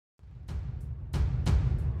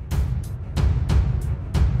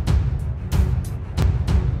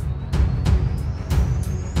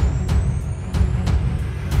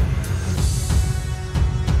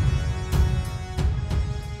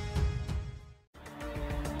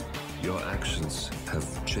Your actions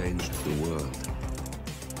have changed the world.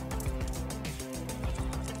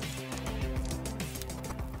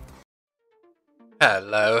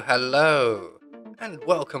 Hello, and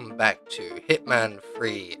welcome back to Hitman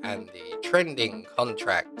 3 and the trending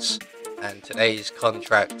contracts. And today's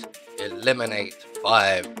contract, eliminate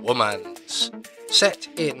 5 womans, set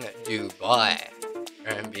in Dubai.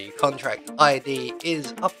 And the contract ID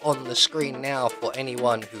is up on the screen now for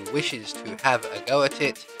anyone who wishes to have a go at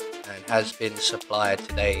it, and has been supplied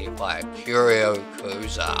today by Curio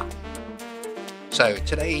Koza. So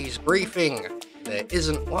today's briefing, there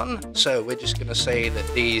isn't one, so we're just going to say that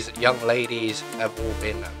these young ladies have all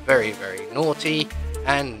been very, very naughty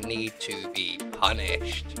and need to be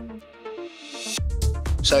punished.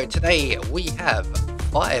 So today we have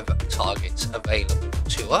 5 targets available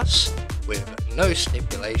to us, with no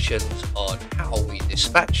stipulations on how we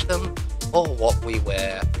dispatch them or what we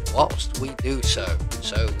wear whilst we do so.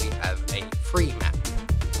 So we have a free map.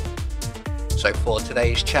 So for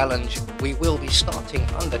today's challenge, we will be starting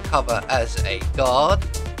undercover as a guard.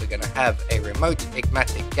 We're going to have a remote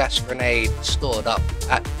igmatic gas grenade stored up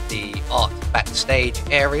at the art backstage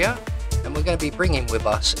area, and we're going to be bringing with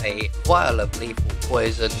us a vial of lethal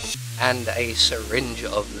poison and a syringe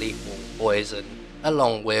of lethal poison,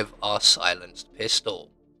 along with our silenced pistol.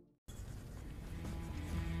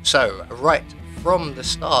 So right from the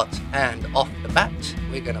start and off the bat,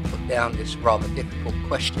 we're going to put down this rather difficult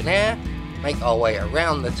questionnaire, make our way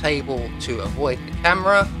around the table to avoid the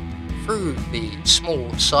camera, through the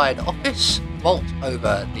small side office, vault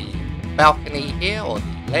over the balcony here, or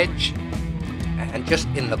the ledge, and just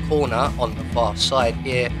in the corner on the far side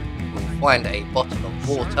here, we'll find a bottle of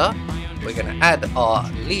water. We're going to add our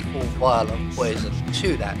lethal vial of poison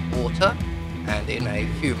to that water, and in a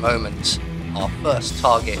few moments our first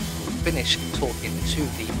target will finish talking to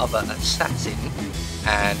the other assassin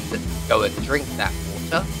and go and drink that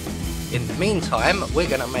water. In the meantime, we're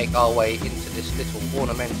going to make our way into this little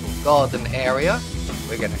ornamental garden area.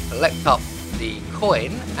 We're going to collect up the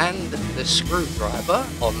coin and the screwdriver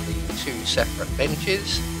on the 2 separate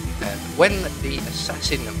benches, and when the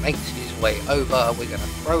assassin makes his way over, we're going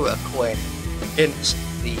to throw a coin against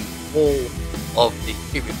the wall of the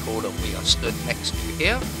cubicle that we are stood next to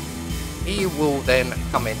here. He will then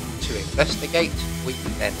come in to investigate. We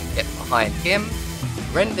can then get behind him,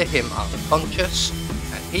 render him unconscious,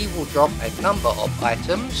 and he will drop a number of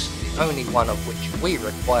items, the only one of which we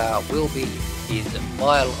require will be his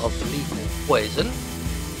vial of lethal poison.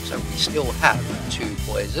 So we still have 2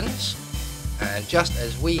 poisons, and just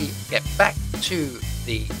as we get back to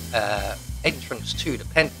the entrance to the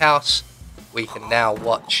penthouse, we can now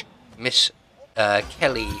watch Miss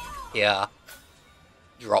Kelly here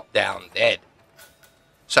drop down dead.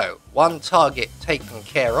 So 1 target taken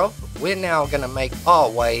care of. We're now going to make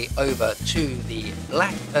our way over to the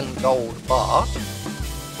black and gold bar,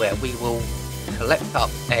 where we will collect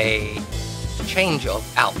up a change of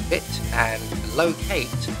outfit and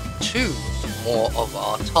locate 2 more of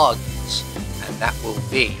our targets, and that will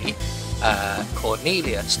be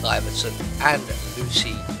Cornelia Stuyvesant and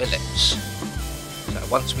Lucy Phillips. So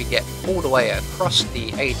once we get all the way across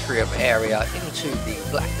the atrium area into the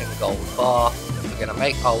black and gold bar, we're going to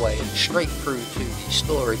make our way straight through to the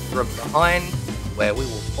storage room behind, where we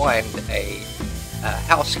will find a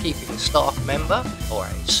housekeeping staff member or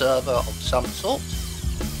a server of some sort.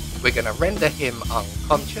 We're going to render him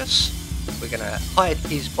unconscious. We're going to hide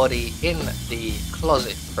his body in the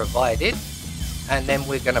closet provided, and then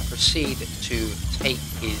we're going to proceed to take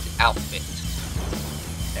his outfit.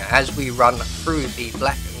 Now, as we run through the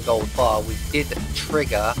black and gold bar, we did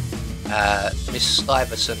trigger Miss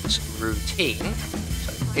Stuyvesant's routine.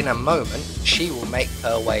 So in a moment, she will make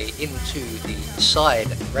her way into the side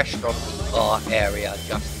restaurant bar area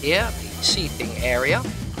just here, the seating area.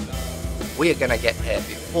 We are going to get here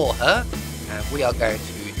before her, and we are going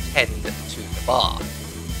to tend to the bar.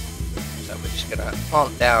 So we're just going to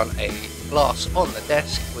plant down a glass on the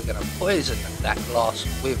desk. We're going to poison that glass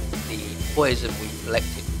with the poison we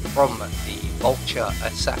collected from the vulture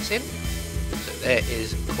assassin. So there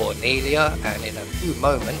is Cornelia, and in a few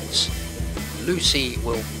moments Lucy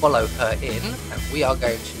will follow her in, and we are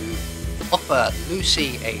going to offer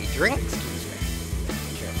Lucy a drink,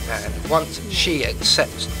 and once she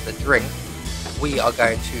accepts the drink, we are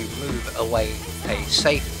going to move away a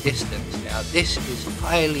safe distance. Now this is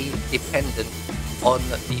highly dependent on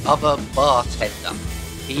the other bartender.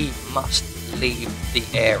 He must leave the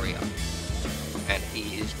area, and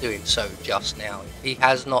he is doing so just now. If he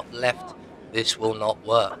has not left, this will not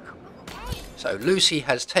work. So Lucy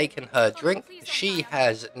has taken her drink. She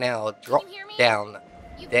has now dropped down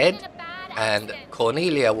dead, and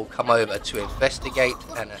Cornelia will come over to investigate,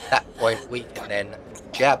 and at that point we can then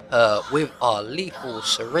jab her with our lethal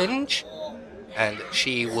syringe, and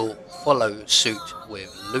she will follow suit with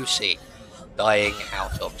Lucy, dying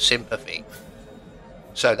out of sympathy.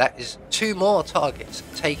 So that is 2 more targets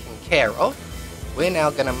taken care of. We're now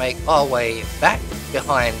going to make our way back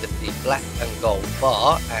behind the black and gold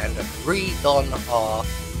bar and re-don our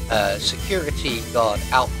security guard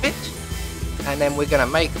outfit, and then we're going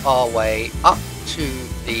to make our way up to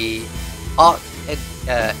the art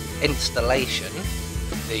installation,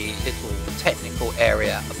 the little technical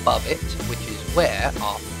area above it, which is where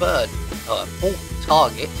our fourth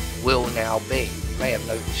target will now be. You may have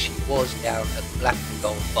noticed she was down at the black and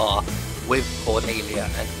gold bar with Cornelia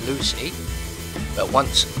and Lucy, but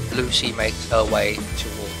once Lucy makes her way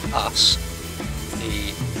toward us,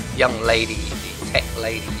 the young lady, the tech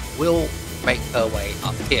lady, will make her way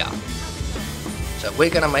up here. So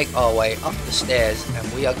we're going to make our way up the stairs,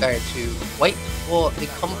 and we are going to wait for the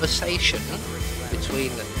conversation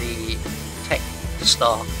between the tech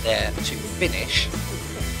staff there to finish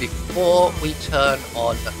before we turn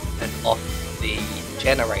on and off the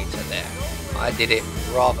generator there. I did it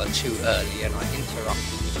rather too early and I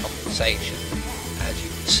interrupted the conversation. As you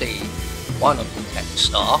can see, one of the tech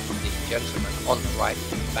staff, the gentleman on the right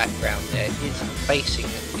in the background there, is facing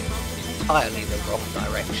in entirely the wrong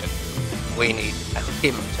direction. We need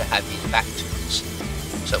him to have his back to us.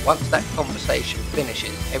 So once that conversation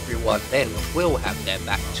finishes, everyone then will have their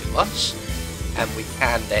back to us, and we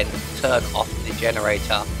can then turn off the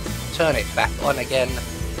generator, turn it back on again,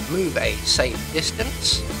 move a safe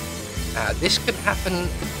distance. This can happen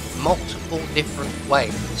multiple different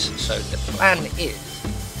ways. So the plan is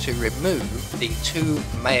to remove the 2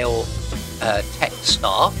 male tech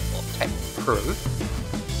staff or tech crew.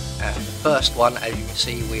 The first one, as you can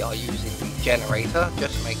see, we are using the generator.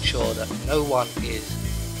 Just make sure that no one is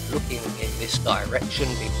looking in this direction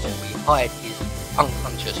before we hide his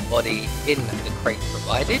unconscious body in the crate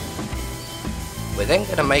provided. We're then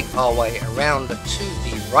going to make our way around to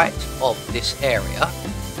the right of this area.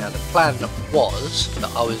 Now the plan was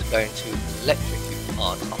that I was going to electrocute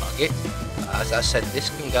our target. As I said, this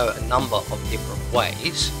can go a number of different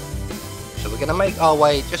ways. So we're going to make our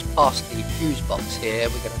way just past the fuse box here.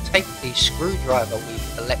 We're going to take the screwdriver we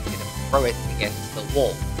collected and throw it against the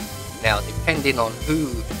wall. Now, depending on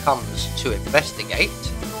who comes to investigate,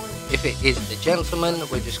 if it is the gentleman,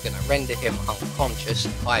 we're just going to render him unconscious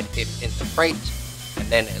and hide him in the crate and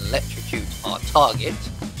then electrocute our target.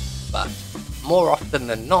 But more often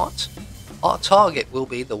than not, our target will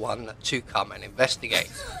be the one to come and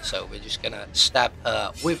investigate. So we're just going to stab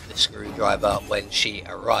her with the screwdriver when she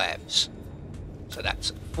arrives. So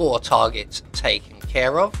that's 4 targets taken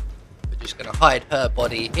care of. We're just going to hide her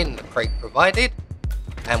body in the crate provided.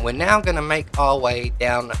 And we're now going to make our way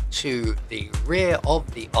down to the rear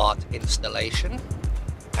of the art installation.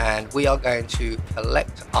 And we are going to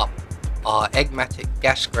collect up our Eggmatic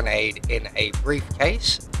gas grenade in a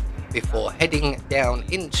briefcase before heading down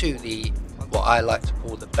into the, what I like to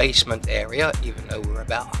call the basement area, even though we're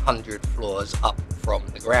about 100 floors up from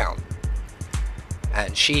the ground.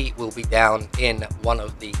 And she will be down in one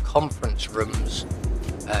of the conference rooms,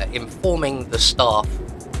 informing the staff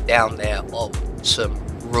down there of some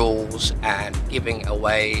rules and giving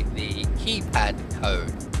away the keypad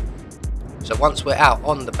code. So once we're out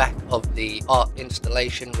on the back of the art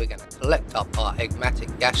installation, we're going to collect up our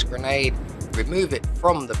Eggmatic gas grenade, remove it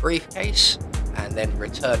from the briefcase, and then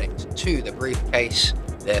return it to the briefcase,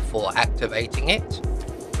 therefore activating it.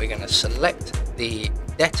 We're going to select the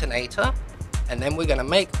detonator, and then we're going to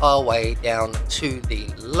make our way down to the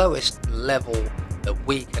lowest level that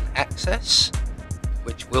we can access,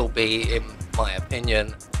 which will be, in my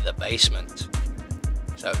opinion, the basement.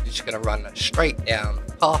 So we're just going to run straight down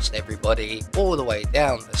past everybody, all the way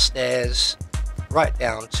down the stairs, right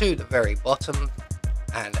down to the very bottom,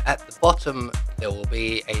 and at the bottom there will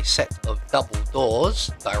be a set of double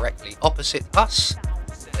doors directly opposite us.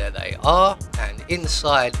 There they are, and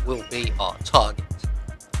inside will be our target.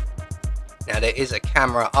 Now there is a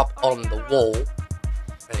camera up on the wall,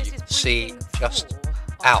 as you can see, just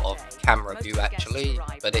out of camera view actually,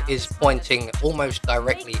 but it is pointing almost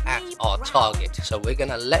directly at our target. So we're going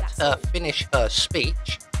to let her finish her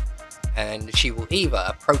speech, and she will either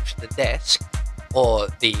approach the desk or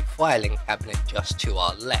the filing cabinet just to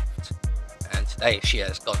our left. And today she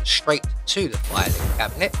has gone straight to the filing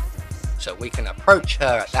cabinet, so we can approach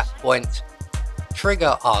her at that point,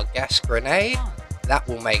 trigger our gas grenade. That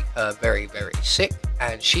will make her very, very sick,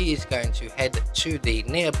 and she is going to head to the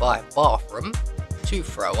nearby bathroom to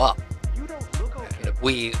throw up. And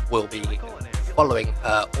we will be following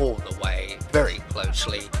her all the way, very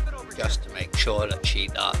closely, just to make sure that she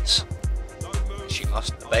does. She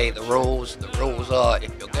must obey the rules. The rules are, if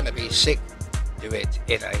you're going to be sick, do it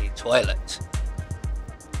in a toilet.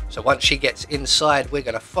 So once she gets inside, we're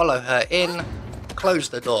going to follow her in, close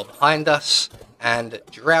the door behind us, and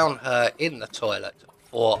drown her in the toilet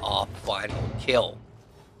for our final kill.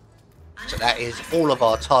 So that is all of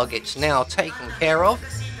our targets now taken care of.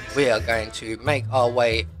 We are going to make our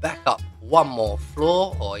way back up one more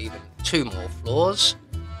floor, or even 2 more floors,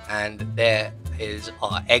 and there is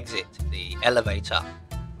our exit, the elevator.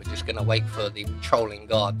 We're just going to wait for the patrolling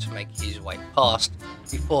guard to make his way past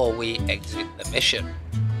before we exit the mission.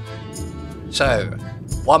 So,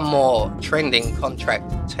 one more trending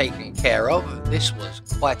contract taken care of. This was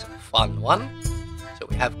quite a fun one. So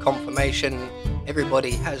we have confirmation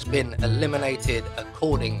everybody has been eliminated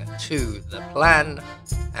according to the plan,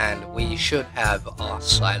 and we should have our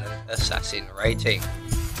silent assassin rating.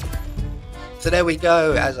 So there we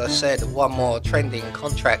go. As I said, one more trending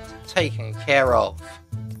contract taken care of.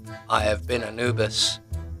 I have been Anubis,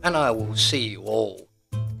 and I will see you all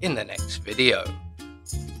in the next video.